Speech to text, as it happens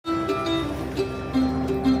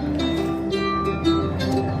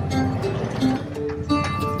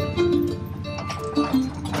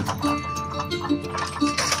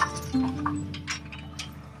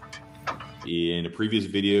previous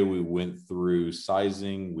video, we went through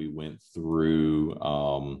sizing, we went through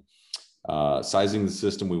sizing the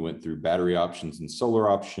system, we went through battery options and solar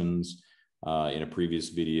options. In a previous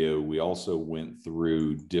video, we also went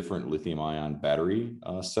through different lithium-ion battery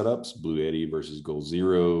setups, Bluetti versus Goal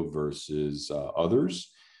Zero versus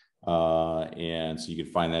others. And so you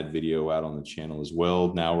can find that video out on the channel as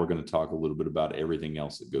well. Now we're going to talk a little bit about everything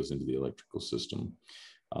else that goes into the electrical system.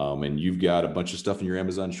 And you've got a bunch of stuff in your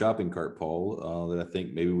Amazon shopping cart, Paul, that I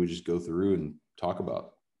think maybe we just go through and talk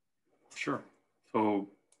about. Sure. So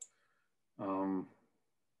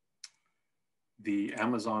the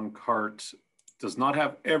Amazon cart does not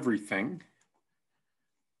have everything,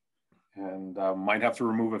 and might have to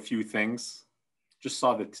remove a few things. Just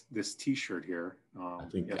saw that this T-shirt here. I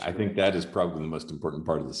think that is probably the most important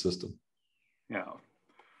part of the system. Yeah.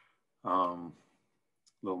 Little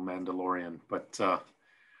Mandalorian, but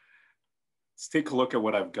let's take a look at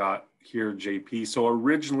what I've got here, JP. So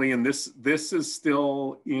originally, and this is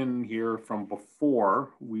still in here from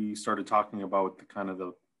before we started talking about the kind of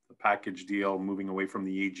the package deal, moving away from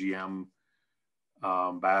the AGM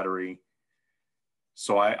battery.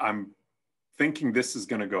 So I'm thinking this is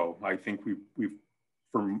going to go. I think we've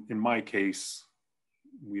in my case,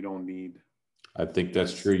 we don't need. I think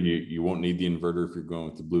that's true. You won't need the inverter if you're going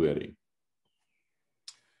with the Bluetti.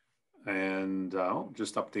 And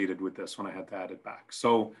just updated with this when I had to add it back.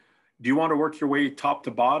 So do you want to work your way top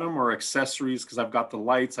to bottom or accessories? Because I've got the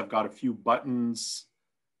lights, I've got a few buttons.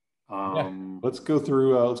 Yeah. Let's go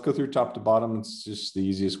through top to bottom. It's just the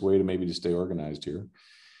easiest way to maybe to stay organized here.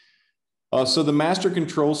 So the master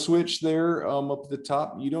control switch there up at the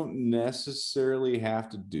top, you don't necessarily have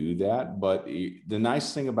to do that, but the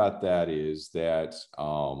nice thing about that is that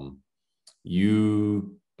when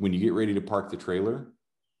you get ready to park the trailer,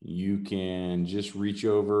 you can just reach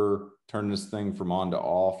over, turn this thing from on to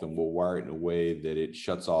off, and we'll wire it in a way that it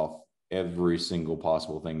shuts off every single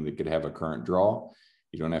possible thing that could have a current draw.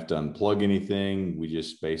 You don't have to unplug anything. We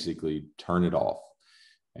just basically turn it off.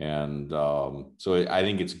 And so I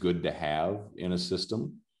think it's good to have in a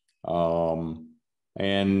system. And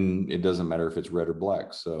it doesn't matter if it's red or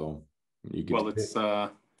black. So you can. Well, it's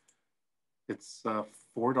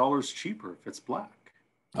 $4 cheaper if it's black.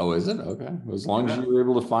 Oh, is it? Okay. As long as you were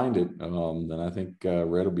able to find it, then I think red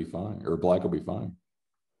will be fine, or black will be fine.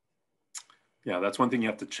 Yeah, that's one thing you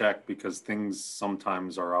have to check, because things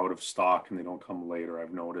sometimes are out of stock and they don't come later.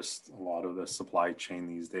 I've noticed a lot of the supply chain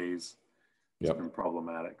these days. It's been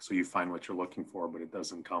problematic. So you find what you're looking for, but it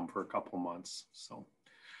doesn't come for a couple months. So,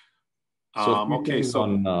 okay. So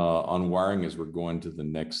on wiring, as we're going to the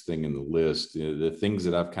next thing in the list, the things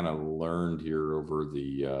that I've kind of learned here over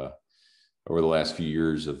the last few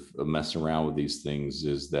years of messing around with these things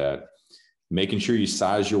is that making sure you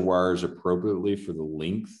size your wires appropriately for the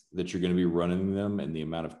length that you're going to be running them and the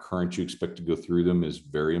amount of current you expect to go through them is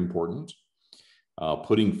very important.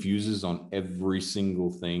 Putting fuses on every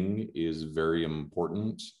single thing is very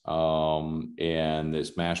important. And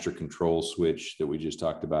this master control switch that we just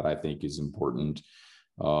talked about, I think, is important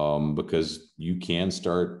because you can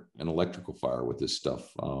start an electrical fire with this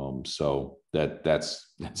stuff. So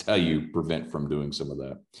that's how you prevent from doing some of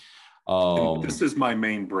that. This is my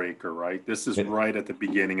main breaker, right? This is right at the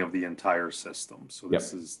beginning of the entire system. So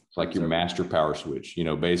this is it's like your master power switch. You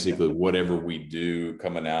know, basically whatever we do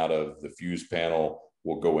coming out of the fuse panel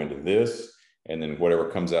will go into this, and then whatever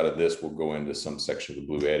comes out of this will go into some section of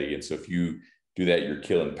the Bluetti. And so if you do that, you're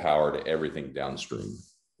killing power to everything downstream.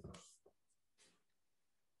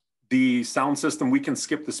 The sound system, we can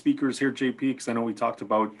skip the speakers here, JP, because I know we talked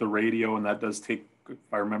about the radio, and that does take, if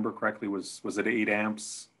I remember correctly, was it 8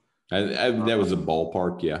 amps? That was a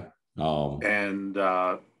ballpark, yeah. And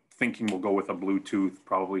thinking we'll go with a Bluetooth,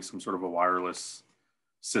 probably some sort of a wireless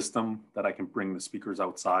system that I can bring the speakers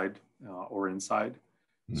outside or inside.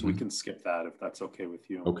 So we can skip that if that's okay with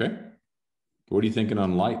you. Okay. What are you thinking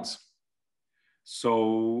on lights?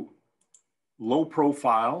 So low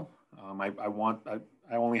profile.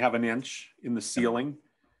 I only have an inch in the ceiling,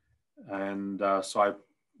 and so I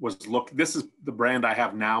this is the brand I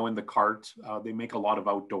have now in the cart. They make a lot of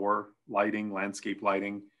outdoor lighting, landscape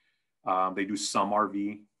lighting. They do some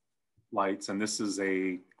RV lights, and this is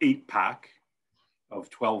a 8-pack of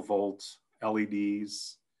 12-volt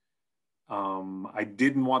LEDs. I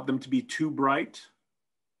didn't want them to be too bright.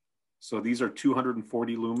 So these are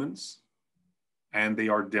 240 lumens, and they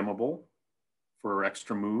are dimmable for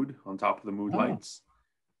extra mood on top of the mood lights.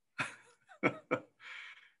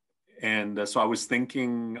 And so I was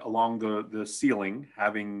thinking along the ceiling,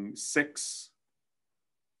 having 6,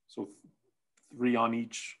 so 3 on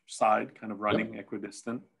each side, kind of running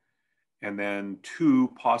equidistant, and then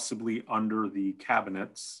 2 possibly under the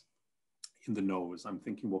cabinets in the nose. I'm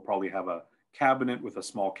thinking we'll probably have a cabinet with a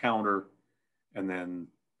small counter, and then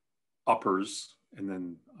uppers, and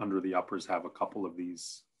then under the uppers have a couple of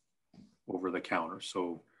these over the counter.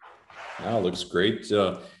 So looks great.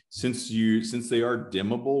 Since they are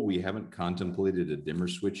dimmable, we haven't contemplated a dimmer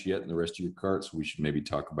switch yet in the rest of your cart, so we should maybe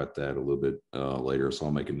talk about that a little bit later. So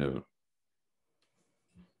I'll make a note.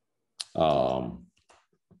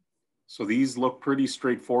 So these look pretty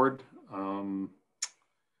straightforward.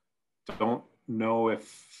 Don't know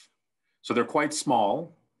if, so they're quite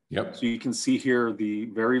small. Yep. So you can see here the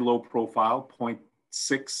very low profile,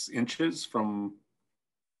 0.6 inches from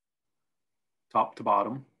top to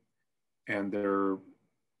bottom. And they're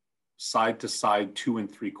side to side 2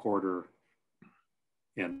 3/4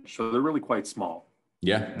 inch. So they're really quite small.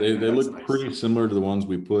 Yeah, they look nice. Pretty similar to the ones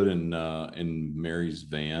we put in Mary's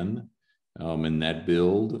van in that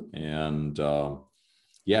build. And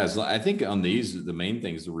yeah, I think on these, the main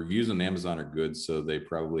thing is the reviews on Amazon are good. So they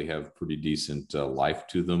probably have pretty decent life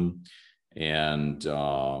to them. And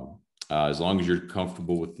as long as you're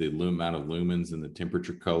comfortable with the amount of lumens and the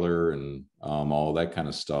temperature color and all that kind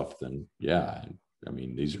of stuff, then yeah, I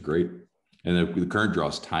mean, these are great. And the current draw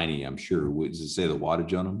is tiny, I'm sure. What does it say the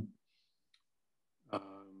wattage on them?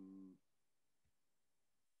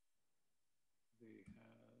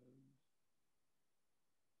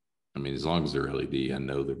 I mean, as long as they're LED, I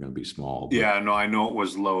know they're going to be small. But yeah, no, I know it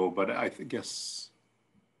was low, but I guess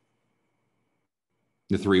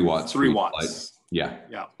the 3 watts. 3 watts. Light. Yeah.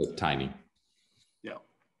 Yeah. But tiny. Yeah.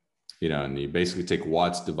 You know, and you basically take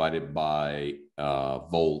watts divided by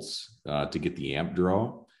volts to get the amp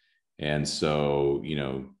draw. And so, you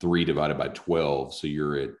know, 3 divided by 12. So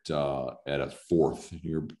you're at a fourth.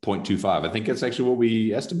 You're 0.25. I think that's actually what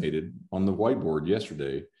we estimated on the whiteboard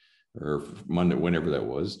yesterday or Monday, whenever that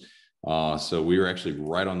was. So we were actually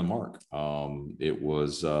right on the mark. It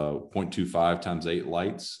was 0.25 times 8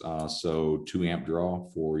 lights. So 2 amp draw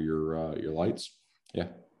for your lights. Yeah.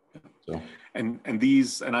 So and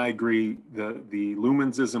these, and I agree, the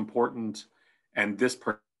lumens is important, and this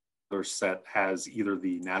particular set has either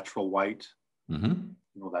the natural white, you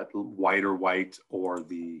know, that whiter white, or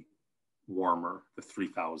the warmer, the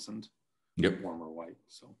 3000. Yep. Warmer white.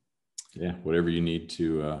 So yeah, whatever you need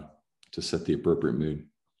to set the appropriate mood.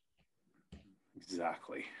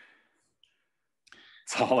 Exactly.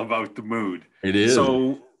 It's all about the mood. It is.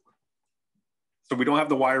 So we don't have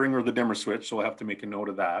the wiring or the dimmer switch, so we'll have to make a note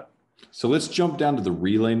of that. So let's jump down to the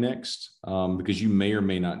relay next, because you may or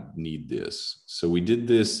may not need this. So we did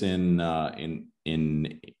this in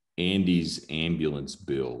Andy's ambulance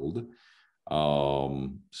build.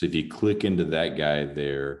 So if you click into that guy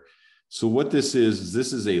there, so what this is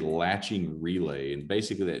this is a latching relay, and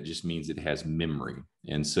basically that just means it has memory.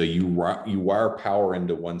 And so you wire power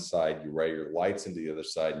into one side, you wire your lights into the other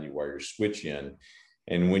side, and you wire your switch in.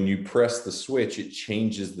 And when you press the switch, it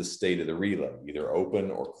changes the state of the relay, either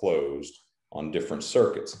open or closed on different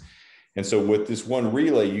circuits. And so with this one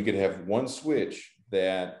relay, you could have one switch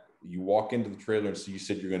that you walk into the trailer, and so you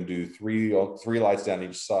said you're going to do three lights down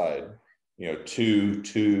each side, you know, 2,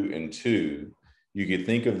 2, and 2. You could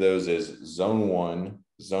think of those as zone 1,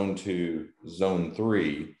 zone 2, zone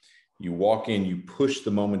 3. You walk in, you push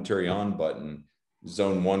the momentary on button,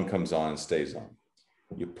 zone 1 comes on and stays on.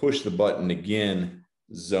 You push the button again,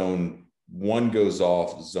 zone 1 goes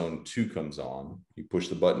off, zone 2 comes on. You push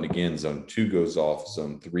the button again, zone 2 goes off,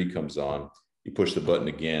 zone 3 comes on. You push the button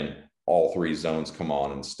again, all 3 zones come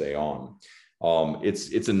on and stay on.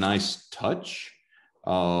 It's a nice touch.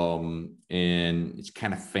 And it's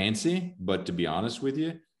kind of fancy, but to be honest with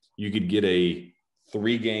you, you could get a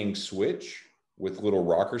 3-gang switch with little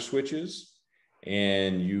rocker switches,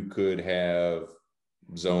 and you could have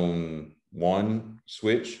zone 1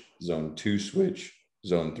 switch, zone 2 switch,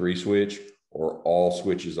 zone 3 switch, or all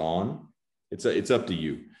switches on. It's up to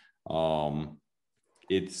you.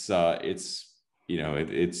 It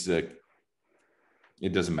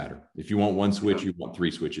doesn't matter. If you want 1 switch, you want 3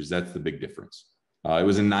 switches. That's the big difference. It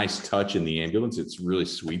was a nice touch in the ambulance. It's really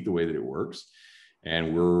sweet the way that it works.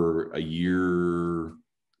 And we're a year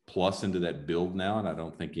plus into that build now, and I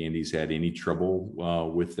don't think Andy's had any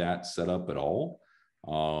trouble with that setup at all.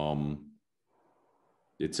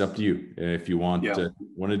 It's up to you. If you want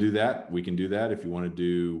to do that, we can do that. If you want to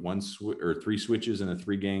do 1 or 3 switches in a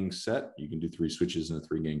 3-gang set, you can do 3 switches in a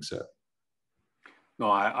 3-gang set. No,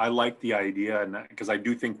 I like the idea, and because I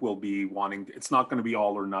do think we'll be wanting, it's not going to be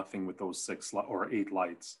all or nothing with those 6 or 8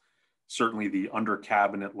 lights. Certainly the under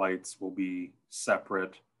cabinet lights will be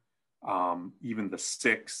separate. Even the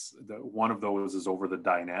 6, one of those is over the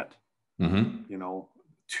dinette. You know,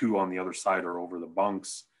 two on the other side or over the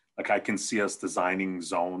bunks. Like I can see us designing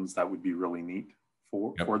zones that would be really neat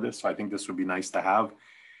for this. So I think this would be nice to have.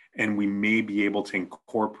 And we may be able to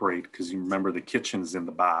incorporate, because you remember the kitchen's in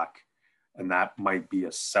the back, and that might be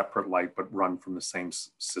a separate light, but run from the same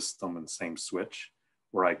system and same switch,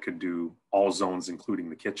 where I could do all zones, including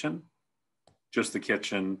the kitchen, just the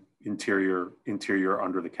kitchen, interior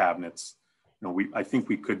under the cabinets. You know, I think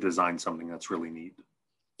we could design something that's really neat.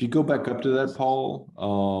 If you go back up to that, Paul,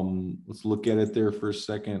 let's look at it there for a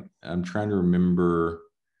second. I'm trying to remember.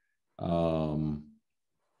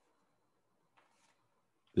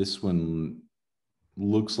 This one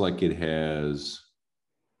looks like it has,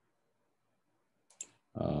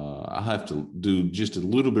 I'll have to do just a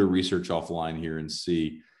little bit of research offline here and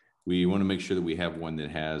see. We want to make sure that we have one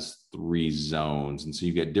that has 3 zones. And so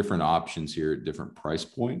you've got different options here at different price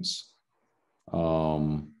points.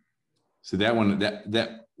 So that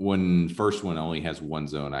one, first one only has 1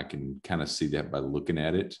 zone. I can kind of see that by looking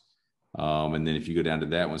at it. And then if you go down to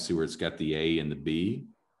that one, see where it's got the A and the B.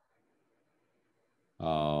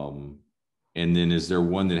 And then is there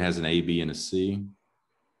one that has an A, B, and a C?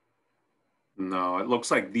 No, it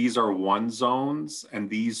looks like these are 1 zones and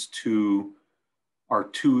these 2 are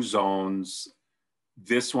 2 zones.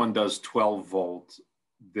 This one does 12 volt.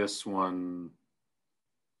 This one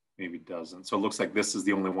maybe doesn't. So it looks like this is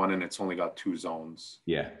the only one and it's only got 2 zones.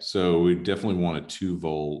 Yeah. So we definitely want a 2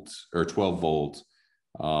 volt or 12 volt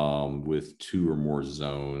with 2 or more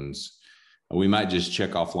zones. We might just check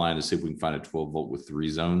offline to see if we can find a 12 volt with 3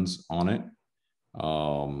 zones on it.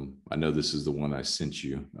 I know this is the one I sent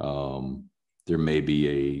you. There may be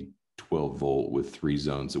a 12 volt with 3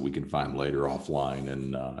 zones that we can find later offline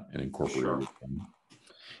and incorporate. Sure. With them.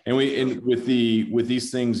 And with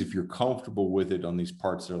these things, if you're comfortable with it on these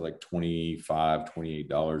parts, they're like $25,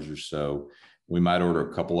 $28 or so. We might order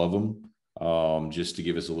a couple of them just to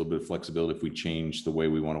give us a little bit of flexibility. If we change the way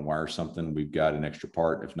we want to wire something, we've got an extra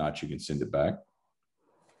part. If not, you can send it back.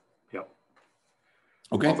 Yep.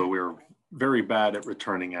 Okay. Although we're very bad at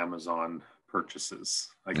returning Amazon purchases.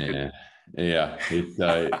 Yeah.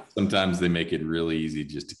 Sometimes they make it really easy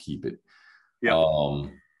just to keep it. Yeah.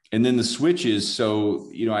 And then the switches.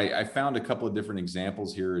 So, I found a couple of different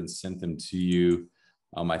examples here and sent them to you.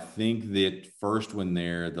 I think that first one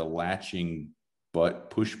there, the latching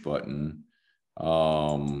push button.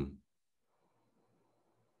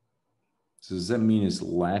 So does that mean it's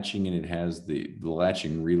latching and it has the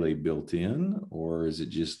latching relay built in, or is it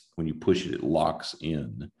just when you push it, it locks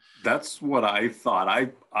in? That's what I thought.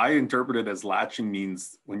 I interpret it as latching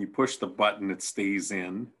means when you push the button, it stays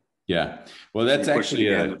in. Yeah. Well, that's actually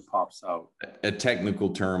it pops out. A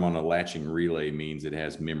technical term on a latching relay means it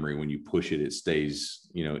has memory. When you push it, it stays,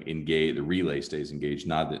 engaged. The relay stays engaged.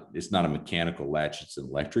 It's not a mechanical latch. It's an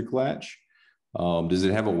electric latch. Does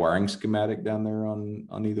it have a wiring schematic down there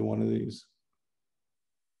on either one of these?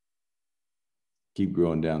 Keep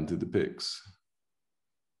going down through the pics.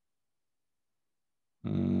 I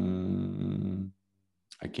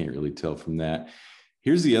can't really tell from that.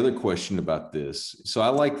 Here's the other question about this. So I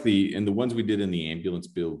like the ones we did in the ambulance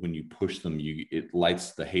build, when you push them, it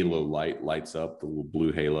lights, the halo light lights up, the little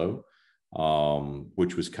blue halo,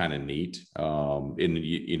 which was kind of neat. And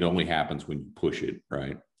it only happens when you push it,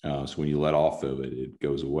 right? So when you let off of it, it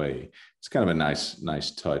goes away. It's kind of a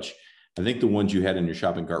nice touch. I think the ones you had in your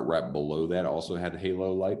shopping cart right below that also had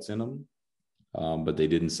halo lights in them, but they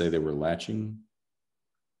didn't say they were latching.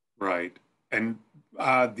 Right. And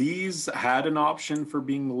these had an option for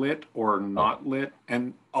being lit or not lit.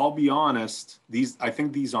 And I'll be honest, I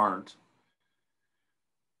think these aren't.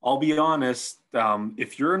 I'll be honest,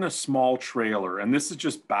 if you're in a small trailer, and this is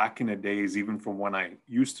just back in the days, even from when I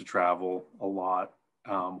used to travel a lot,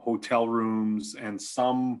 hotel rooms, and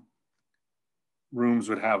some rooms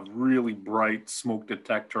would have really bright smoke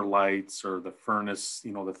detector lights or the furnace, the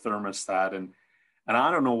thermostat. And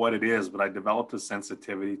I don't know what it is, but I developed a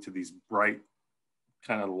sensitivity to these bright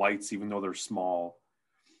kind of lights, even though they're small.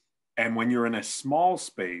 And when you're in a small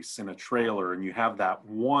space in a trailer and you have that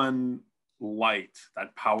one light,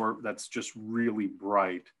 that power that's just really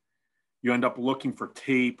bright, you end up looking for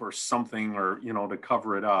tape or something, or, to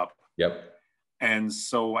cover it up. Yep. And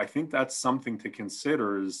so I think that's something to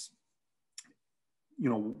consider is,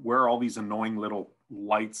 where all these annoying little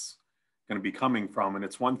lights going to be coming from. And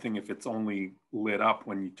it's one thing if it's only lit up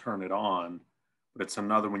when you turn it on, but it's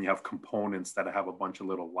another when you have components that have a bunch of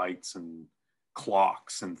little lights and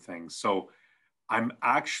clocks and things. So I'm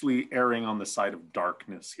actually erring on the side of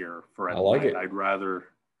darkness here for at night. I'd rather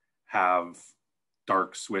have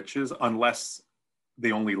dark switches unless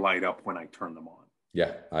they only light up when I turn them on.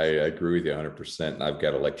 Yeah, I agree with you 100%. I've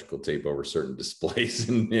got electrical tape over certain displays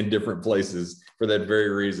in different places for that very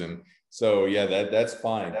reason. So yeah, that's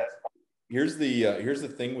fine. Here's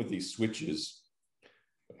the thing with these switches.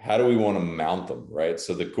 How do we want to mount them, right?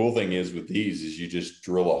 So the cool thing is with these is you just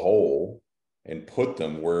drill a hole and put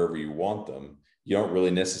them wherever you want them. You don't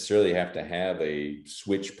really necessarily have to have a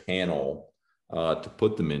switch panel to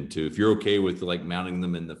put them into. If you're okay with like mounting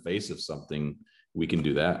them in the face of something, we can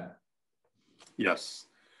do that. Yes.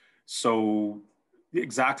 So the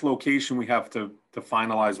exact location we have to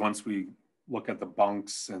finalize once we look at the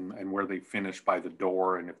bunks and where they finish by the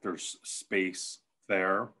door, and if there's space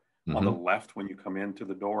there on the left when you come into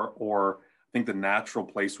the door, or I think the natural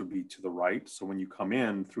place would be to the right. So when you come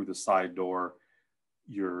in through the side door,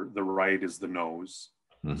 the right is the nose.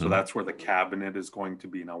 So that's where the cabinet is going to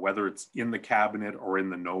be. Now, whether it's in the cabinet or in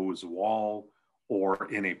the nose wall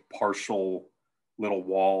or in a partial little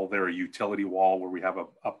wall there, a utility wall where we have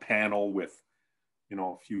a panel with, you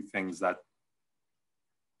know, a few things,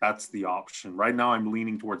 that's the option. Right now I'm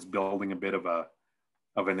leaning towards building a bit of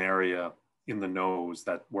an area in the nose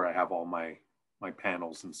where I have all my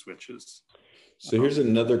panels and switches. So here's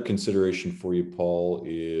another consideration for you, Paul,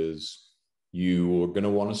 is you are going to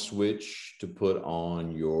want to switch to put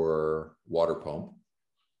on your water pump.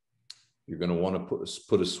 You're going to want to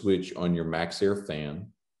put a switch on your MaxxAir fan.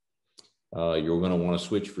 You're going to want to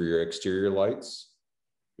switch for your exterior lights.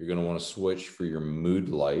 You're going to want to switch for your mood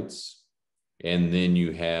lights. And then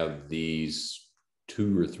you have these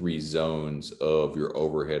 2 or 3 zones of your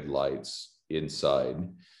overhead lights inside.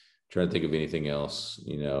 I'm trying to think of anything else,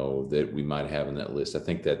 you know, that we might have in that list. I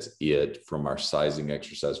think that's it from our sizing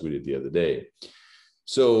exercise we did the other day.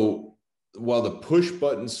 So while the push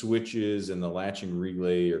button switches and the latching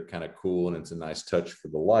relay are kind of cool and it's a nice touch for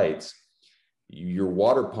the lights, your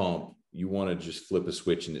water pump, you want to just flip a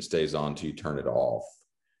switch and it stays on until you turn it off.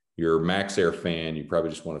 Your MaxxAir fan, you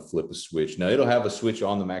probably just want to flip a switch. Now it'll have a switch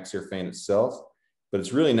on the MaxxAir fan itself, but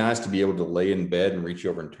it's really nice to be able to lay in bed and reach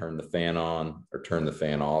over and turn the fan on or turn the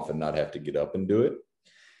fan off and not have to get up and do it.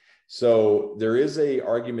 So there is a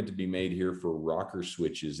argument to be made here for rocker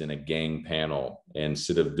switches in a gang panel, and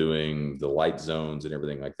instead of doing the light zones and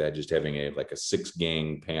everything like that, just having a 6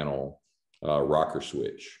 gang panel rocker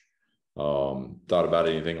switch. Thought about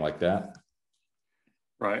anything like that?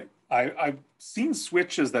 Right. I've seen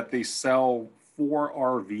switches that they sell for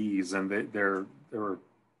RVs, and they're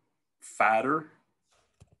fatter.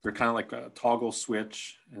 They're kind of like a toggle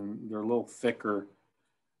switch, and they're a little thicker.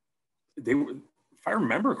 They were, if I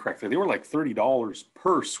remember correctly, they were like $30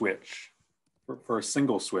 per switch for a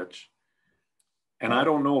single switch. And I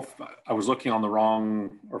don't know if I was looking on the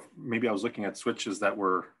wrong, or maybe I was looking at switches that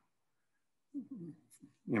were,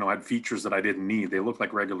 you know, had features that I didn't need. They look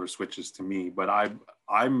like regular switches to me, but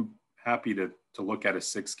I'm happy to look at a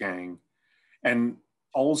 6 gang. And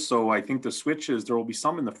also, I think the switches, there will be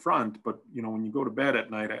some in the front, but you know, when you go to bed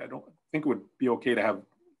at night, I don't think it would be okay to have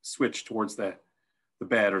switch towards the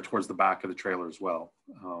bed or towards the back of the trailer as well.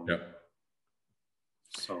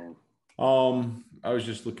 So I was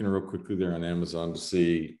just looking real quickly there on Amazon to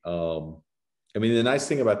see. I mean, the nice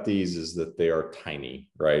thing about these is that they are tiny,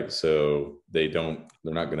 right? So they're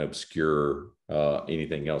not going to obscure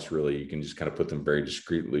anything else really. You can just kind of put them very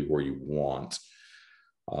discreetly where you want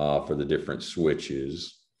for the different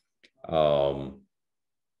switches.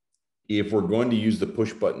 If we're going to use the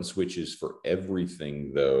push button switches for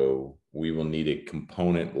everything though, we will need a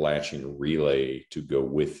component latching relay to go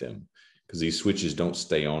with them, because these switches don't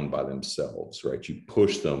stay on by themselves, right? You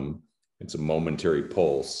push them, it's a momentary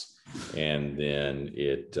pulse, and then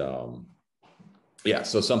it,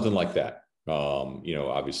 so something like that, you know,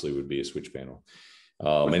 obviously would be a switch panel.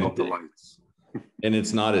 Without the lights. And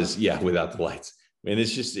it's not as, without the lights. And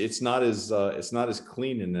it's just, it's not as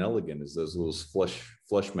clean and elegant as those little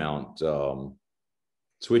flush mount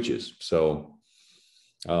switches. So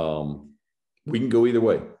we can go either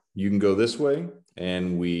way. You can go this way,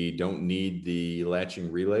 and we don't need the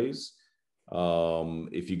latching relays.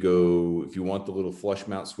 If you want the little flush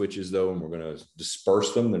mount switches though, and we're going to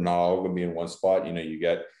disperse them, they're not all going to be in one spot. You know, you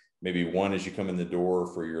got maybe one as you come in the door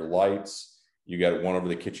for your lights. You got one over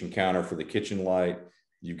the kitchen counter for the kitchen light.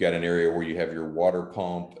 You've got an area where you have your water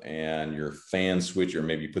pump and your fan switch, or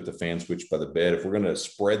maybe you put the fan switch by the bed. If we're going to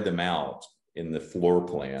spread them out in the floor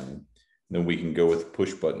plan, then we can go with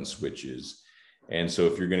push button switches. And so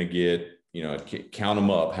if you're going to get, you know, count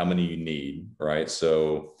them up, how many you need, right?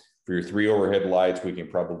 So for your 3 overhead lights, we can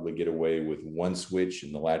probably get away with 1 switch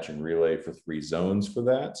in the latching relay for 3 zones for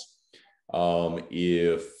that.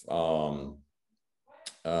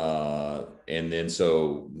 And then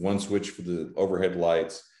so 1 switch for the overhead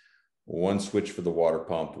lights, one switch for the water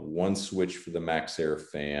pump, one switch for the MaxxAir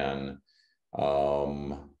fan,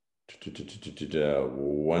 one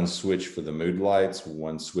switch for the mood lights,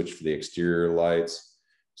 one switch for the exterior lights.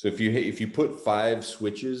 So if you put 5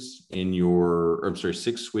 switches in your, or I'm sorry,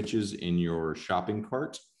 6 switches in your shopping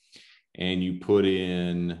cart, and you put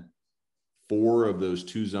in 4 of those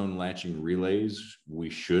 2-zone latching relays, we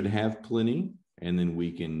should have plenty, and then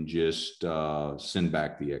we can just send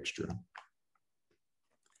back the extra.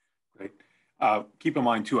 Great. Keep in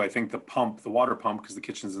mind too, I think the pump, the water pump, because the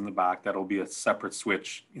kitchen's in the back, that'll be a separate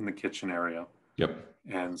switch in the kitchen area. Yep.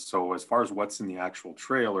 And so as far as what's in the actual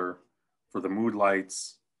trailer, for the mood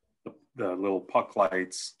lights, the little puck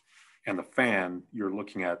lights, and the fan, you're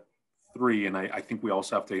looking at 3. And I think we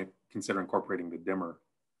also have to consider incorporating the dimmer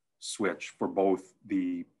switch for both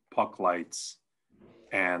the puck lights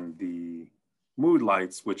and the mood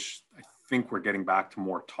lights, which I think we're getting back to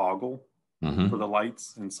more toggle for the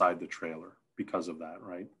lights inside the trailer because of that,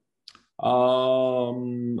 right?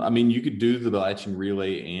 I mean, you could do the latching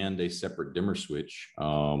relay and a separate dimmer switch.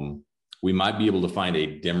 We might be able to find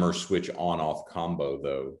a dimmer switch on-off combo,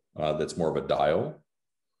 though, that's more of a dial.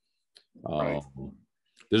 Right.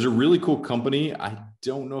 There's a really cool company. I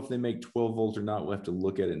don't know if they make 12 volts or not. We'll have to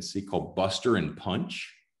look at it and see, called Buster and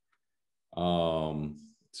Punch. So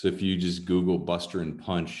if you just Google Buster and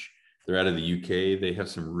Punch, they're out of the UK. They have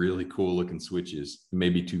some really cool looking switches,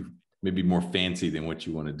 maybe more fancy than what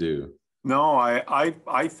you want to do. No,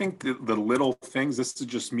 I think the little things, this is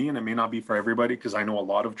just me, and it may not be for everybody, because I know a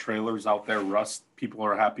lot of trailers out there, people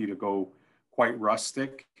are happy to go quite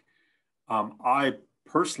rustic. I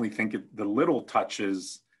personally think the little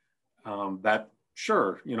touches that,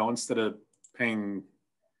 sure, instead of paying,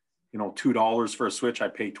 $2 for a switch, I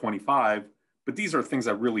pay $25, but these are things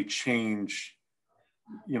that really change,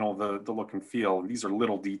 the look and feel. These are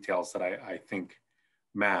little details that I think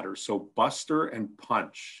matter. So Buster and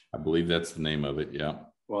Punch. I believe that's the name of it. Yeah.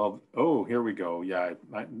 Well, oh, here we go. Yeah,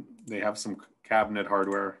 they have some cabinet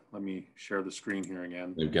hardware. Let me share the screen here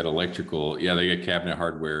again. They've got electrical. Yeah, they got cabinet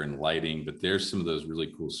hardware and lighting, but there's some of those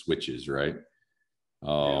really cool switches, right?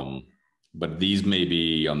 Yeah. But these may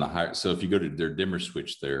be on the higher. So if you go to their dimmer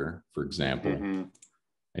switch there, for example,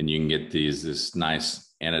 and you can get this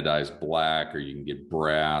nice anodized black, or you can get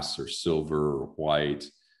brass or silver or white.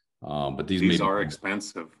 But these are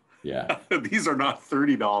expensive. Yeah. These are not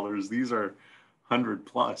 $30. These are 100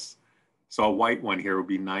 plus. So a white one here would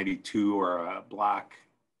be 92, or a black.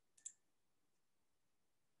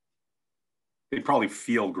 They probably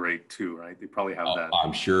feel great too, right? They probably have that.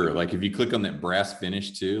 I'm sure. Like if you click on that brass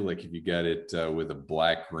finish too, like if you got it with a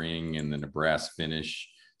black ring and then a brass finish,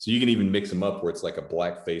 so you can even mix them up where it's like a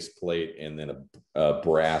black face plate and then a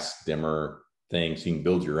brass dimmer thing. So you can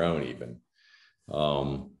build your own even.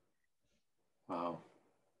 Wow,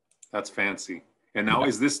 that's fancy. And now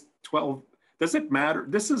is this 12? Does it matter?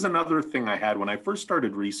 This is another thing I had when I first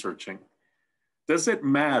started researching. Does it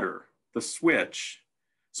matter, the switch?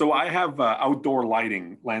 So I have outdoor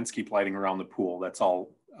lighting, landscape lighting around the pool. That's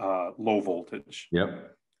all low voltage.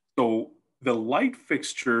 Yep. So the light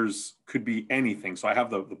fixtures could be anything. So I have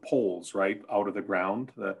the poles, right, out of the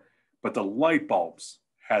ground. But the light bulbs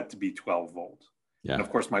had to be 12 volt. Yeah. And of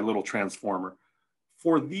course, my little transformer.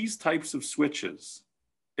 For these types of switches,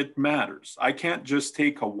 it matters. I can't just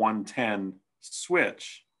take a 110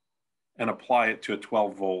 switch and apply it to a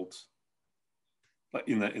 12 volt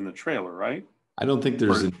in the trailer, right? I don't think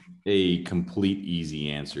there's a complete easy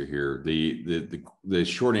answer here. The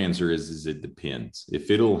short answer is it depends. If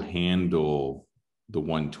it'll handle the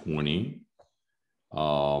 120,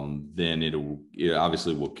 then it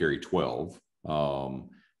obviously will carry 12.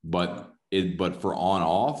 But for on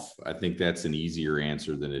off, I think that's an easier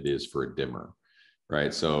answer than it is for a dimmer,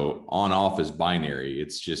 right? So on off is binary.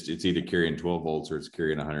 It's either carrying 12 volts or it's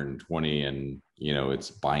carrying 120, and it's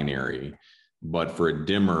binary. But for a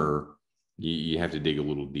dimmer, you have to dig a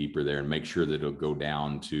little deeper there and make sure that it'll go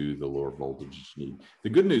down to the lower voltage you need. The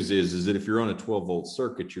good news is that if you're on a 12 volt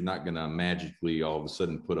circuit, you're not going to magically all of a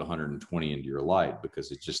sudden put 120 into your light, because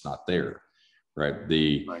it's just not there, right?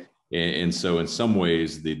 And so in some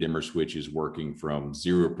ways, the dimmer switch is working from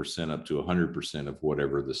 0% up to 100% of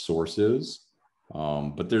whatever the source is.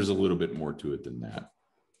 But there's a little bit more to it than that.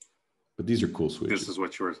 But these are cool switches. This is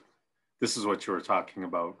what you were talking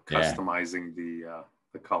about, customizing the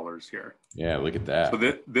colors here. Yeah, look at that.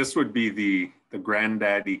 So this would be the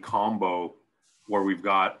granddaddy combo, where we've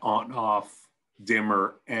got on, off,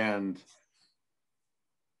 dimmer, and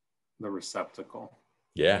the receptacle.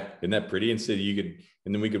 Yeah, isn't that pretty? And so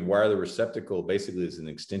and then we could wire the receptacle basically as an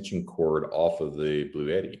extension cord off of the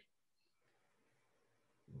Bluetti.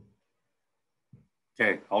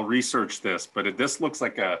 Okay, I'll research this, but this looks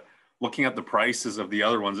like looking at the prices of the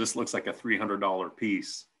other ones, this looks like a $300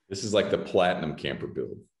 piece. This is like the platinum camper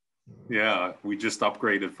build. Yeah, we just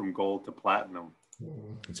upgraded from gold to platinum.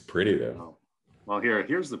 It's pretty though. Oh. Well,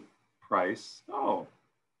 here's the price. Oh,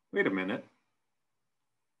 wait a minute.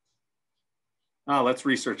 Oh, let's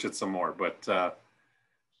research it some more. But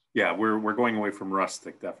yeah, we're going away from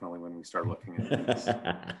rustic definitely when we start looking at this.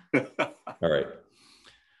 All right.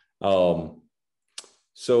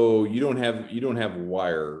 So you don't have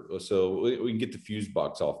wire. So we can get the fuse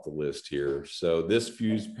box off the list here. So this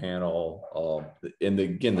fuse panel, and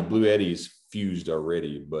again, the Bluetti's fused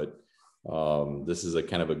already, but this is a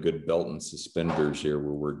kind of a good belt and suspenders here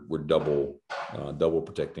where we're double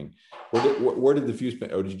protecting. Where did the fuse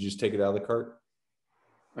panel? Oh, did you just take it out of the cart?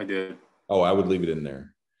 I did. Oh, I would leave it in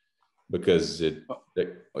there because like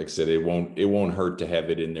I said, it won't hurt to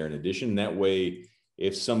have it in there in addition. That way,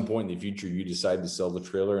 if some point in the future you decide to sell the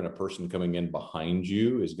trailer and a person coming in behind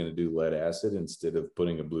you is going to do lead acid instead of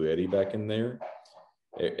putting a Bluetti back in there,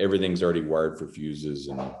 everything's already wired for fuses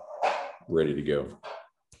and ready to go.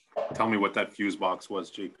 Tell me what that fuse box was,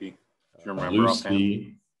 JP. Do you remember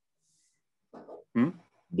offhand?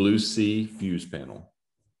 Blue Sea fuse panel.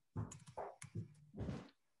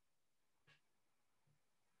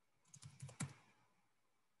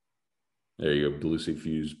 There you go, Blue Sea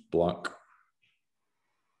fuse block.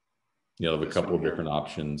 You'll have a couple of different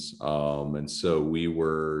options. And so we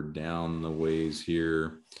were down the ways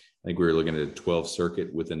here. I think we were looking at a 12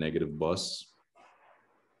 circuit with a negative bus.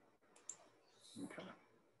 Okay.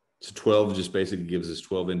 So 12 just basically gives us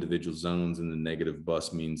 12 individual zones, and the negative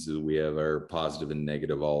bus means that we have our positive and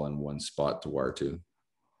negative all in one spot to wire to.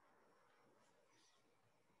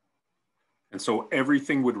 And so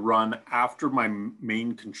everything would run after my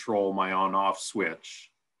main control, my on-off switch.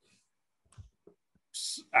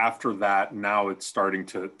 After that, now it's starting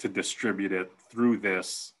to distribute it through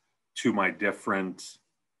this to my different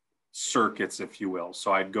circuits, if you will.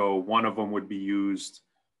 So I'd go, one of them would be used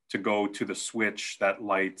to go to the switch that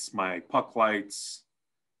lights my puck lights,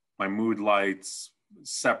 my mood lights,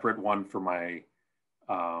 separate one for my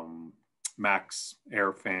max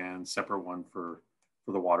air fan, separate one for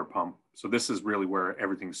the water pump. So this is really where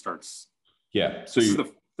everything starts. Yeah. So this is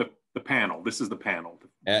the panel. This is the panel.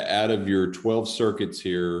 Out of your 12 circuits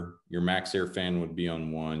here, your max air fan would be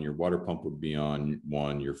on one, your water pump would be on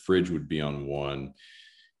one, your fridge would be on one,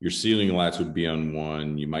 your ceiling lights would be on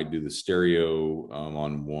one. You might do the stereo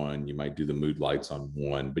on one. You might do the mood lights on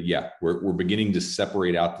one. But yeah, we're beginning to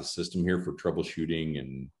separate out the system here for troubleshooting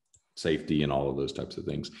and safety and all of those types of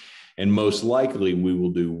things. And most likely we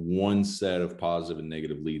will do one set of positive and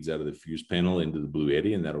negative leads out of the fuse panel into the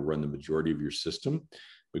Bluetti, and that'll run the majority of your system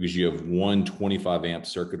because you have one 25 amp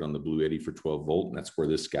circuit on the Bluetti for 12 volt, and that's where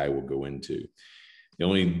this guy will go into. The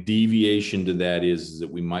only deviation to that is that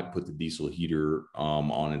we might put the diesel heater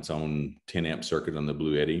on its own 10 amp circuit on the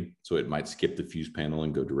Bluetti. So it might skip the fuse panel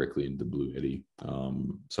and go directly into the Bluetti,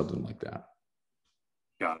 something like that.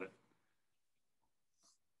 Got it.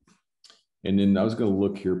 And then I was going to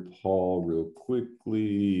look here, Paul, real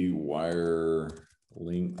quickly. Wire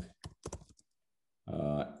length,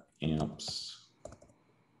 amps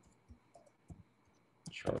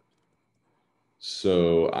chart.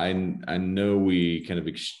 So I know we kind of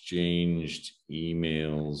exchanged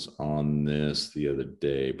emails on this the other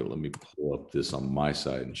day, but let me pull up this on my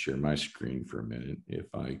side and share my screen for a minute if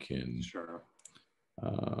I can. Sure.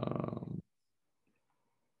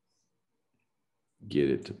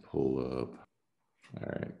 Get it to pull up. All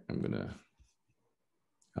right, I'm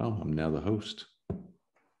now the host.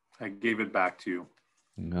 I gave it back to you.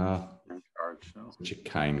 Nah, In charge, so. Such a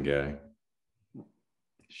kind guy.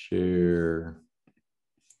 Share.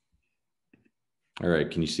 All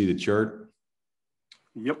right, can you see the chart?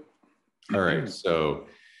 Yep. All right, so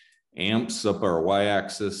amps up our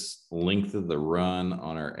y-axis, length of the run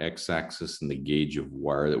on our x-axis, and the gauge of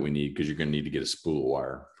wire that we need, because you're going to need to get a spool of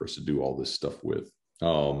wire for us to do all this stuff with.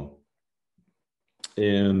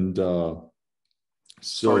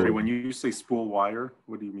 Sorry, when you say spool wire,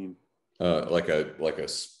 what do you mean? Like a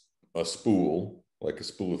spool, like a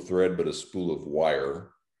spool of thread, but a spool of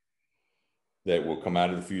wire that will come out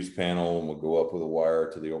of the fuse panel and will go up with a wire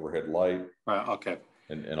to the overhead light. Okay.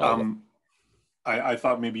 And all I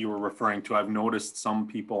thought maybe you were referring to, I've noticed some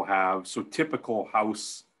people have, so typical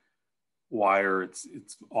house wire, it's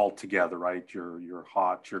all together, right? Your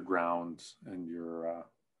hot, your ground, and your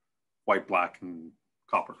white, black, and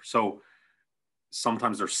copper. So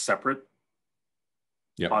sometimes they're separate,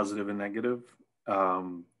 yep. Positive and negative,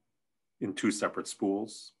 in two separate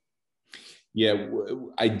spools. Yeah,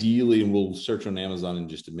 ideally, and we'll search on Amazon in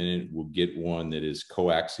just a minute, we'll get one that is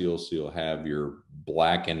coaxial. So you'll have your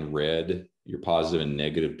black and red, your positive and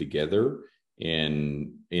negative together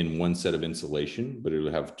in one set of insulation, but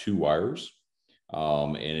it'll have two wires,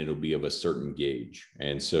 and it'll be of a certain gauge.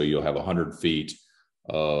 And so you'll have 100 feet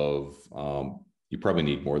of, you probably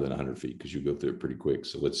need more than 100 feet because you go through it pretty quick.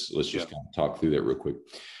 So let's just kind of talk through that real quick.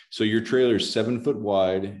 So your trailer is 7 foot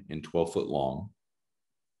wide and 12 foot long.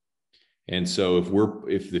 And so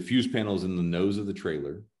if the fuse panel is in the nose of the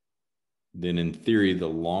trailer, then in theory, the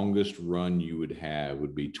longest run you would have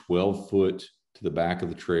would be 12 foot to the back of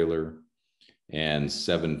the trailer and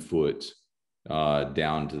 7 foot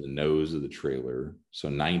down to the nose of the trailer. So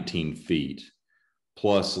 19 feet.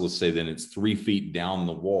 Plus, let's say then it's 3 feet down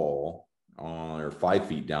the wall or 5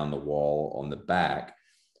 feet down the wall on the back.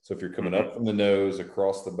 So if you're coming up from the nose,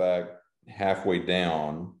 across the back, halfway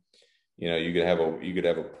down, you could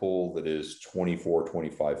have a pull that is 24,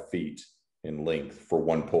 25 feet in length for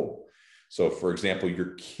one pull. So for example,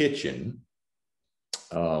 your kitchen,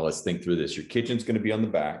 let's think through this. Your kitchen's going to be on the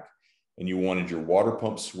back and you wanted your water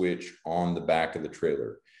pump switch on the back of the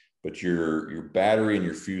trailer, but your battery and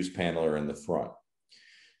your fuse panel are in the front.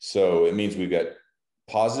 So it means we've got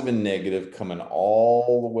positive and negative coming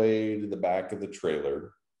all the way to the back of the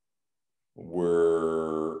trailer.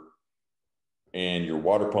 And your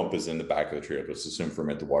water pump is in the back of the trailer. Let's assume for a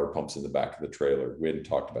minute the water pump's in the back of the trailer. We hadn't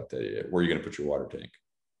talked about that yet. Where are you going to put your water tank?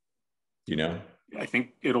 I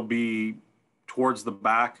think it'll be towards the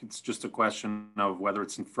back. It's just a question of whether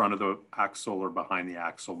it's in front of the axle or behind the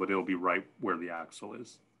axle, but it'll be right where the axle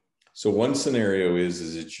is. So one scenario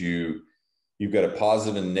is that you've got a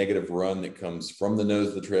positive and negative run that comes from the nose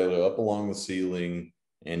of the trailer up along the ceiling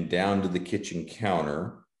and down to the kitchen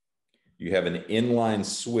counter. You have an inline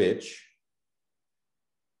switch.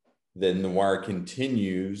 Then the wire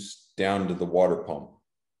continues down to the water pump.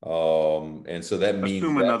 And so that means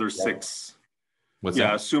assume another 6. What's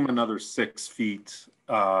that? Assume another 6 feet.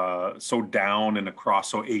 So down and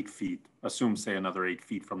across, so 8 feet. Assume, say, another 8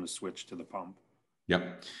 feet from the switch to the pump.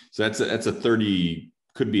 Yep. So that's a 30,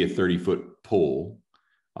 could be a 30-foot pull.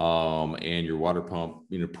 And your water pump,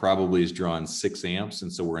 probably is drawing 6 amps.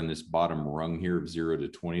 And so we're in this bottom rung here of 0 to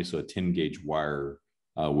 20. So a 10 gauge wire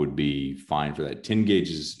would be fine for that. 10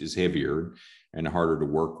 gauge is heavier and harder to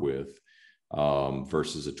work with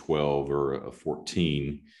versus a 12 or a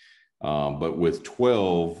 14. But with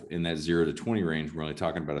 12 in that 0 to 20 range, we're only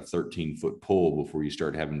talking about a 13-foot pull before you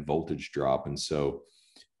start having voltage drop. And so,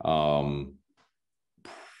 your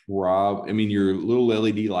little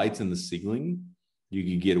LED lights in the ceiling, you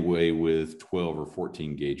could get away with 12 or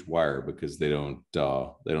 14 gauge wire because they don't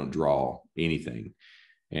draw anything.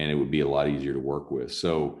 And it would be a lot easier to work with.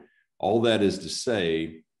 So all that is to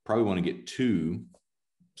say, probably want to get 2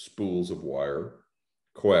 spools of wire,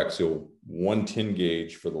 coaxial, 1 10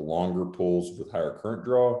 gauge for the longer pulls with higher current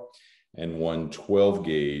draw, and 1 12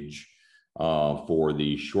 gauge for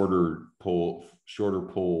the shorter pull,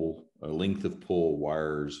 length of pull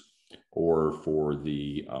wires, or for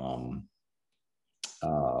the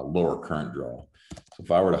lower current draw. So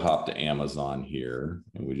if I were to hop to Amazon here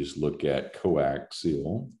and we just look at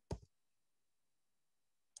coaxial.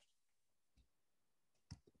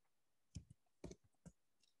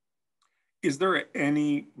 Is there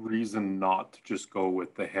any reason not to just go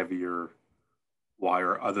with the heavier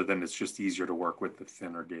wire other than it's just easier to work with the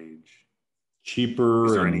thinner gauge? Cheaper,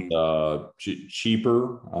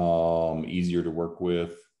 easier to work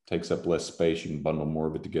with, takes up less space. You can bundle more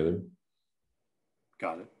of it together.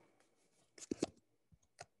 Got it.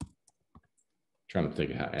 Trying to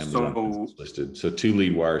think of how Amazon is listed. So 2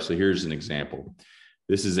 lead wires. So here's an example.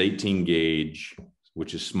 This is 18 gauge,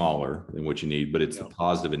 which is smaller than what you need, but it's the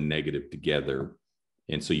positive and negative together.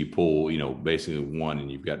 And so you pull, basically 1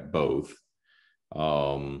 and you've got both.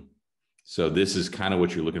 So this is kind of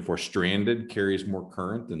what you're looking for. Stranded carries more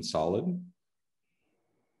current than solid.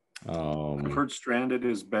 I've heard stranded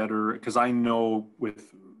is better because I know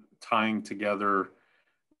with tying together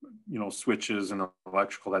switches and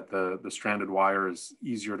electrical that the stranded wire is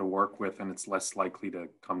easier to work with and it's less likely to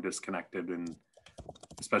come disconnected, and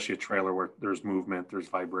especially a trailer where there's movement, there's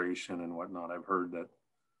vibration and whatnot. I've heard that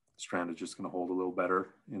stranded is just going to hold a little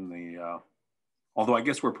better in the although I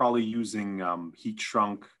guess we're probably using heat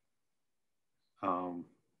shrunk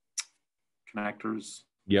connectors.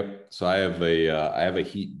 Yep. So I have a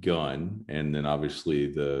heat gun, and then obviously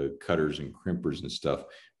the cutters and crimpers and stuff.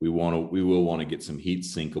 We will want to get some heat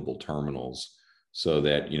sinkable terminals so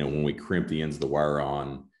that when we crimp the ends of the wire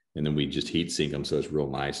on, and then we just heat sink them so it's real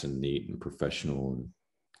nice and neat and professional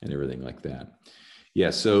and everything like that. Yeah.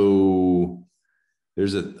 So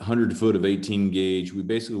there's 100 foot of 18 gauge. We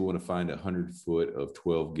basically want to find 100 foot of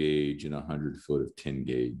 12 gauge and 100 foot of 10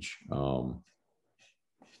 gauge.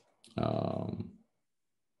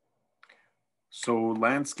 So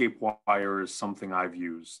landscape wire is something I've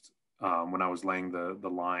used when I was laying the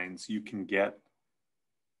lines. You can get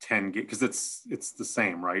 10 gauge because it's the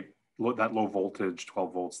same, right? That low voltage,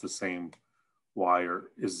 12 volts, the same wire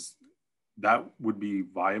is that would be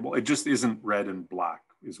viable. It just isn't red and black,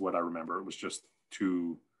 is what I remember. It was just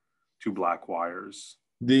two black wires.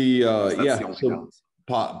 The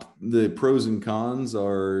pros and cons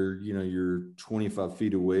are, you're 25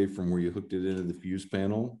 feet away from where you hooked it into the fuse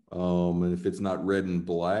panel. And if it's not red and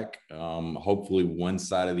black, hopefully one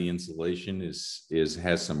side of the insulation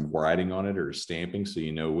has some writing on it or stamping, so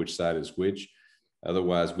you know which side is which.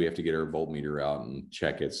 Otherwise, we have to get our voltmeter out and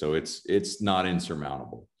check it. So it's not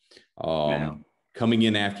insurmountable. Coming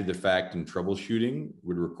in after the fact and troubleshooting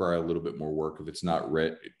would require a little bit more work if it's not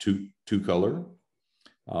red two color.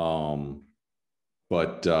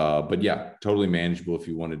 But yeah, totally manageable if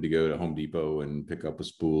you wanted to go to Home Depot and pick up a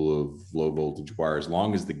spool of low voltage wire. As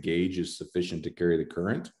long as the gauge is sufficient to carry the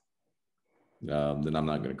current, then I'm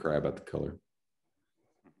not going to cry about the color.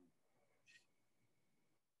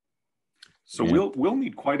 So we'll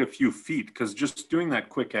need quite a few feet, because just doing that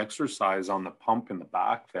quick exercise on the pump in the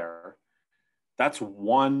back there, that's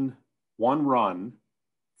one run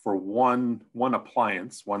for one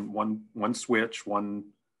appliance, one switch, one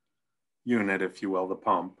unit, if you will, the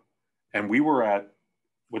pump. And we were at,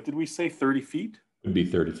 what did we say, 30 feet? Could be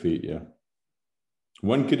 30 feet, yeah.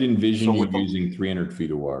 One could envision you using 300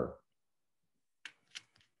 feet of wire.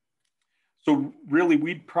 So really,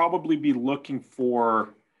 we'd probably be looking for,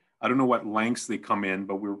 I don't know what lengths they come in,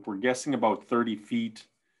 but we're guessing about 30 feet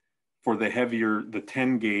for the heavier, the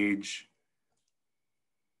 10 gauge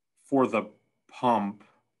for the pump.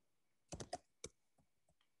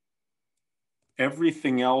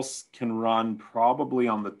 Everything else can run probably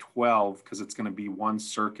on the 12 because it's going to be one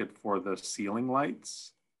circuit for the ceiling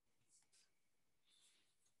lights.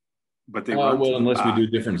 But they run well, unless we do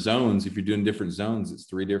different zones. If you're doing different zones, it's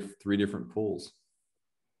three different pulls.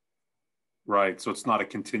 Right, so it's not a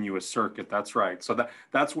continuous circuit. That's right. So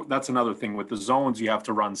that's another thing with the zones. You have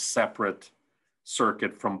to run separate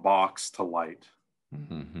circuit from box to light.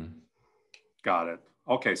 Mm-hmm. Got it.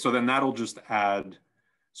 Okay, so then that'll just add.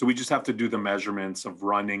 So we just have to do the measurements of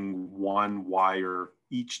running one wire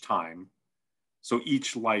each time. So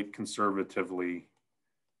each light conservatively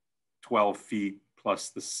 12 feet plus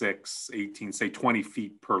the 6, 18, say 20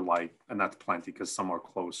 feet per light. And that's plenty because some are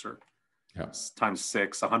closer. Yeah. Times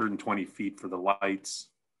 6, 120 feet for the lights.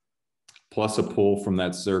 Plus a pull from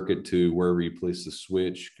that circuit to wherever you place the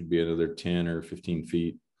switch could be another 10 or 15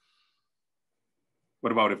 feet.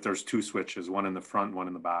 What about if there's two switches, one in the front, one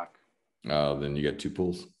in the back? Then you got two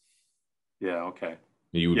pulls. Yeah, okay.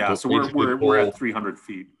 So we're at 300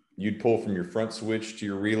 feet. You'd pull from your front switch to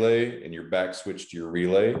your relay and your back switch to your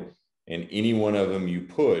relay, and any one of them you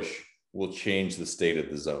push will change the state of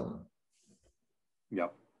the zone.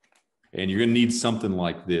 Yep. And you're going to need something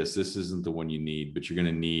like this. This isn't the one you need, but you're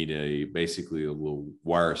going to need basically a little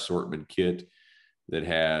wire assortment kit that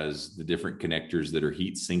has the different connectors that are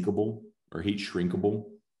heat sinkable or heat shrinkable.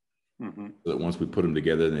 Mm-hmm. So that once we put them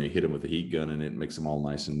together, then you hit them with a heat gun and it makes them all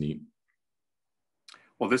nice and neat.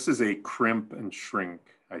 Well, this is a crimp and shrink,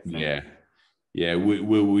 I think. Yeah.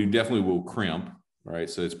 We definitely will crimp, right?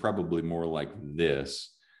 So it's probably more like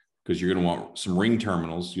this, because you're going to want some ring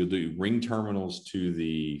terminals. You'll do ring terminals to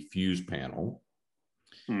the fuse panel.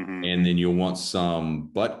 Mm-hmm. And then you'll want some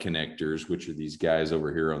butt connectors, which are these guys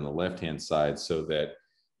over here on the left-hand side, so that,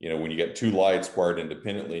 when you got two lights wired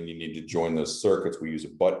independently and you need to join those circuits, we use a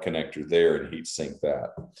butt connector there and heat sink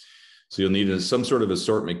that. So you'll need some sort of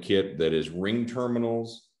assortment kit that is ring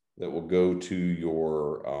terminals that will go to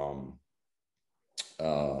your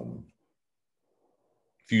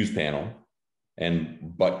fuse panel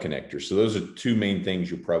and butt connectors. So those are two main things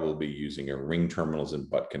you'll probably be using, are ring terminals and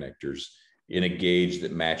butt connectors in a gauge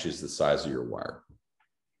that matches the size of your wire.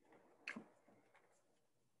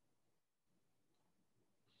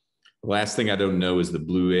 The last thing I don't know is the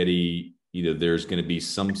Bluetti. There's going to be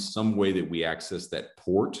some way that we access that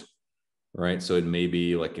port, right? So it may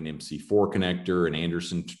be like an MC4 connector, an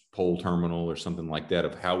Anderson pole terminal, or something like that,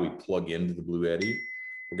 of how we plug into the Bluetti.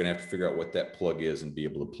 We're going to have to figure out what that plug is and be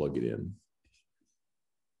able to plug it in.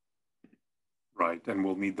 Right, and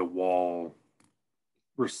we'll need the wall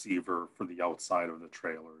receiver for the outside of the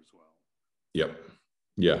trailer as well. Yep.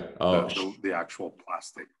 Yeah. The actual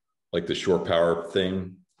plastic. Like the shore power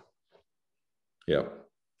thing. Yep.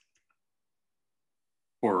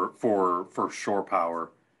 For shore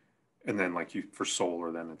power. And then like for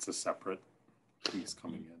solar, then it's a separate piece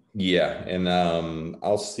coming in. Yeah, and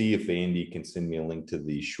I'll see if Andy can send me a link to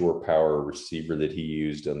the shore power receiver that he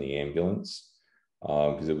used on the ambulance,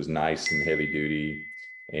 because it was nice and heavy duty,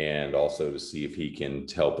 and also to see if he can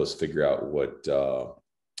help us figure out what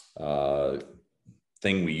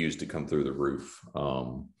thing we used to come through the roof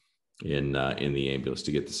in the ambulance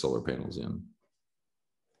to get the solar panels in.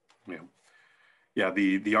 Yeah,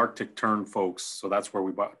 the Arctic Tern folks. So that's where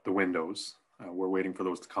we bought the windows. We're waiting for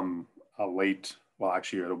those to come late. Well,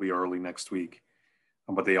 actually, it'll be early next week.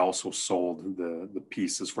 But they also sold the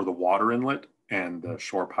pieces for the water inlet and the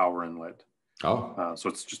shore power inlet. Oh, so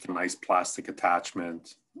it's just a nice plastic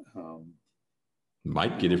attachment.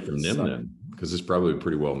 Might get it from them then, because it's probably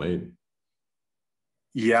pretty well made.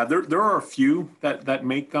 Yeah, there are a few that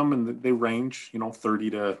make them, and they range,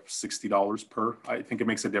 $30 to $60 per. I think it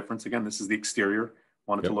makes a difference. Again, this is the exterior.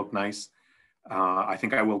 Want it to look nice. I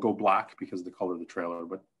think I will go black because of the color of the trailer,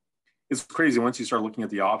 but it's crazy once you start looking at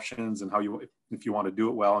the options and if you want to do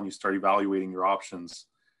it well and you start evaluating your options,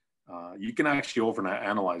 you can actually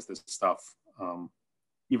overanalyze this stuff.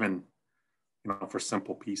 Even, for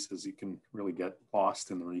simple pieces, you can really get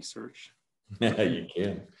lost in the research. Yeah, you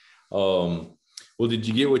can. Well, did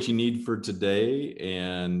you get what you need for today?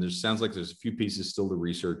 And it sounds like there's a few pieces still to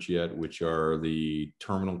research yet, which are the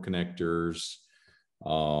terminal connectors.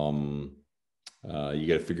 You got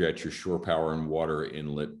to figure out your shore power and water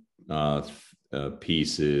inlet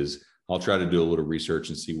pieces. I'll try to do a little research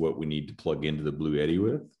and see what we need to plug into the Bluetti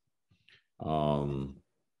with.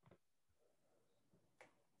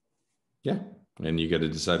 Yeah, and you got to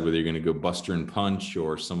decide whether you're going to go Buster and Punch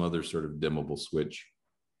or some other sort of dimmable switch.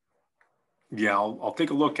 Yeah, I'll take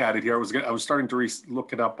a look at it here. I was starting to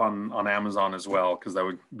look it up on Amazon as well, because that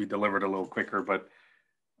would be delivered a little quicker. But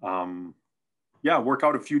yeah, work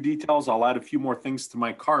out a few details. I'll add a few more things to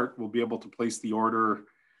my cart. We'll be able to place the order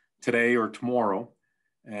today or tomorrow.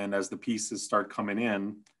 And as the pieces start coming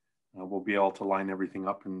in, we'll be able to line everything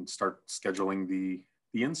up and start scheduling the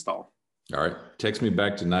install. All right. Text me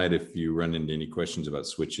back tonight if you run into any questions about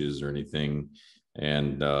switches or anything.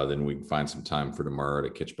 And then we can find some time for tomorrow to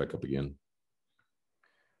catch back up again.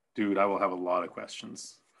 Dude, I will have a lot of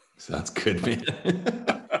questions. Sounds good, man.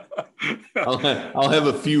 I'll have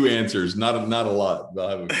a few answers, not a lot, but I'll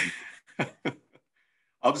have a few.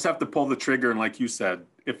 I'll just have to pull the trigger, and like you said,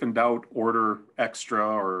 if in doubt, order extra,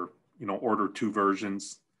 or order 2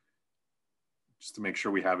 versions, just to make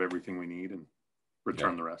sure we have everything we need and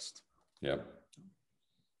return the rest. Yeah.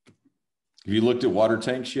 Have you looked at water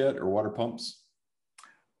tanks yet, or water pumps?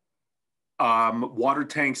 Water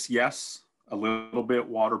tanks, yes. A little bit.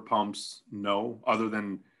 Water pumps, no. Other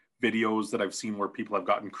than videos that I've seen where people have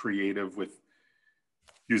gotten creative with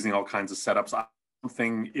using all kinds of setups.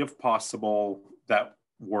 Something, if possible, that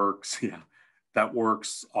works. Yeah, that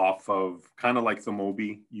works off of kind of like the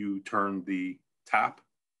Moby. You turn the tap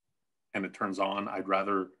and it turns on. I'd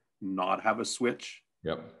rather not have a switch.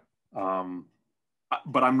 Yep.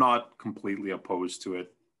 But I'm not completely opposed to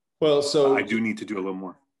it. Well, so I do need to do a little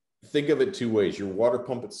more. Think of it 2 ways. Your water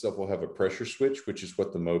pump itself will have a pressure switch, which is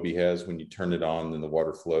what the Moby has. When you turn it on, then the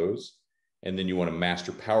water flows. And then you want a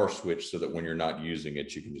master power switch so that when you're not using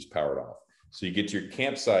it, you can just power it off. So you get to your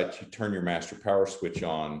campsite, you turn your master power switch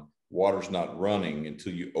on, water's not running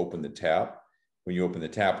until you open the tap. When you open the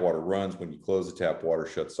tap, water runs. When you close the tap, water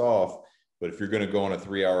shuts off. But if you're going to go on a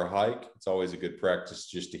 3-hour hike, it's always a good practice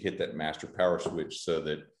just to hit that master power switch so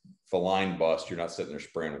that if a line busts, you're not sitting there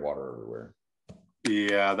spraying water everywhere.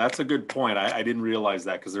 Yeah, that's a good point. I didn't realize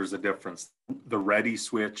that, because there's a difference. The ready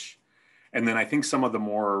switch, and then I think some of the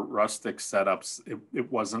more rustic setups,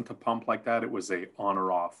 it wasn't a pump like that. It was a on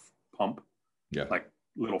or off pump, like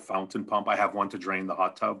little fountain pump. I have one to drain the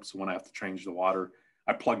hot tub, so when I have to change the water,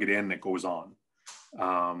 I plug it in and it goes on.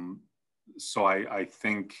 So I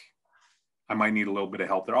think I might need a little bit of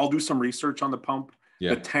help there. I'll do some research on the pump.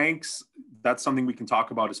 The tanks, that's something we can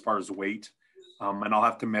talk about as far as weight. And I'll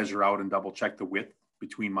have to measure out and double check the width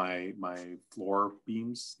between my floor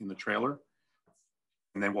beams in the trailer.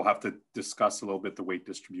 And then we'll have to discuss a little bit the weight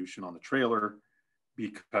distribution on the trailer,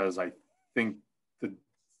 because I think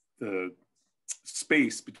the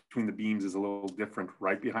space between the beams is a little different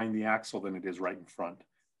right behind the axle than it is right in front.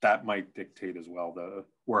 That might dictate as well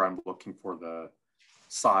where I'm looking for the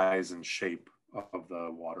size and shape of the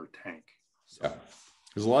water tank. So. Yeah.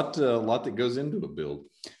 There's a lot that goes into a build.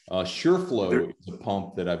 SureFlow is a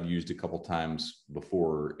pump that I've used a couple times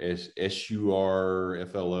before. SURFLO,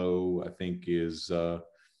 I think, is.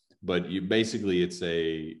 But basically it's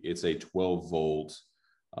a 12-volt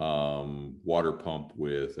water pump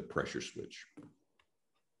with a pressure switch.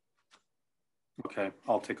 Okay,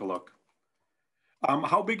 I'll take a look.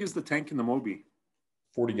 How big is the tank in the Moby?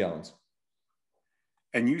 40 gallons.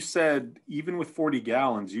 And you said even with 40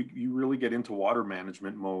 gallons, you really get into water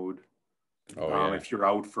management mode. Oh, yeah. If you're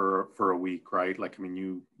out for a week, right? Like, I mean,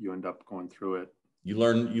 you end up going through it. You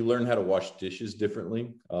learn how to wash dishes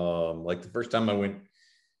differently. Like the first time I went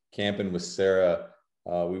camping with Sarah,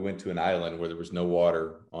 we went to an island where there was no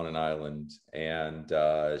water on an island, and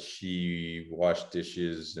she washed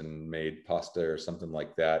dishes and made pasta or something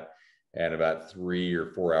like that. And about 3 or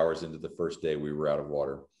 4 hours into the first day, we were out of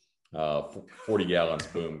water. 40 gallons,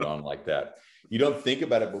 boom, gone like that. You don't think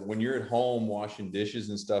about it, but when you're at home washing dishes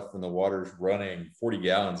and stuff, when the water's running, 40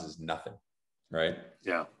 gallons is nothing, right?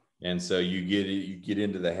 Yeah. And so you get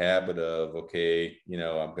into the habit of, okay, you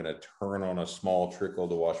know, I'm going to turn on a small trickle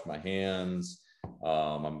to wash my hands.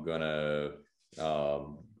 I'm going to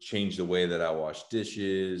change the way that I wash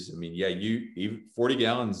dishes. I mean, yeah, even 40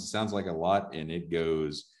 gallons sounds like a lot, and it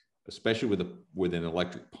goes, especially with an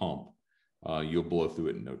electric pump, you'll blow through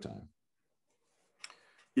it in no time.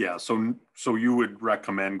 Yeah. So you would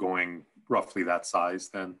recommend going roughly that size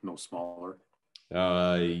then, no smaller?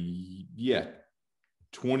 Yeah.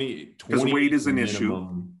 20 because weight is an issue,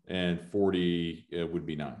 and 40 would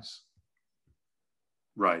be nice.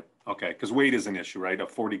 Right. Okay. Because weight is an issue, right? A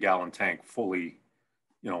 40-gallon tank fully,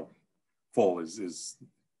 full is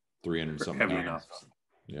 300 something heavy pounds. enough.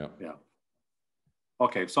 Yeah. Yeah.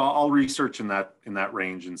 Okay. So I'll research in that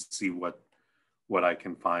range and see what I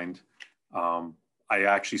can find. I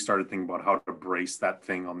actually started thinking about how to brace that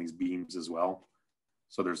thing on these beams as well.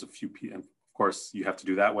 So there's a few, and of course you have to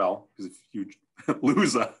do that well, because if you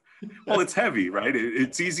lose it's heavy, right?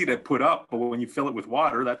 It's easy to put up, but when you fill it with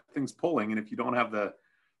water, that thing's pulling. And if you don't have the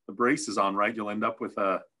braces on right, you'll end up with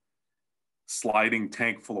a sliding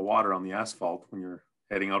tank full of water on the asphalt when you're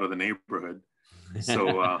heading out of the neighborhood.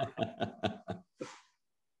 So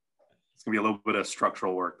it's gonna be a little bit of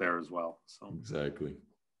structural work there as well. So exactly.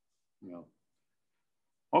 Yeah.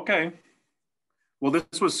 Okay. Well,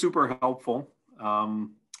 this was super helpful.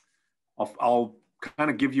 I'll kind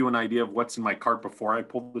of give you an idea of what's in my cart before I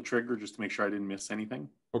pull the trigger, just to make sure I didn't miss anything.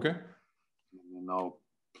 Okay. And I'll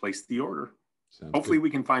place the order. Sounds Hopefully good. we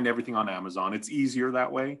can find everything on Amazon. It's easier that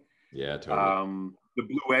way. Yeah, totally. The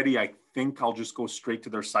Bluetti, I think I'll just go straight to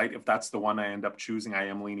their site. If that's the one I end up choosing, I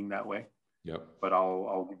am leaning that way. Yep. But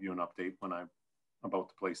I'll give you an update when I'm about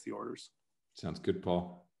to place the orders. Sounds good,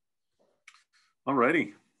 Paul. All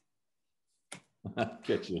righty.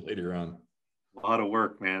 Catch you later on. A lot of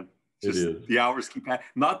work, man. Just it is. The hours keep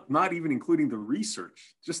not even including the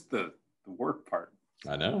research, just the work part.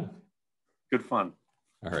 I know. Good fun.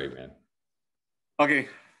 All right, man. Okay.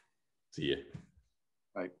 See ya.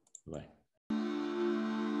 Bye. Bye.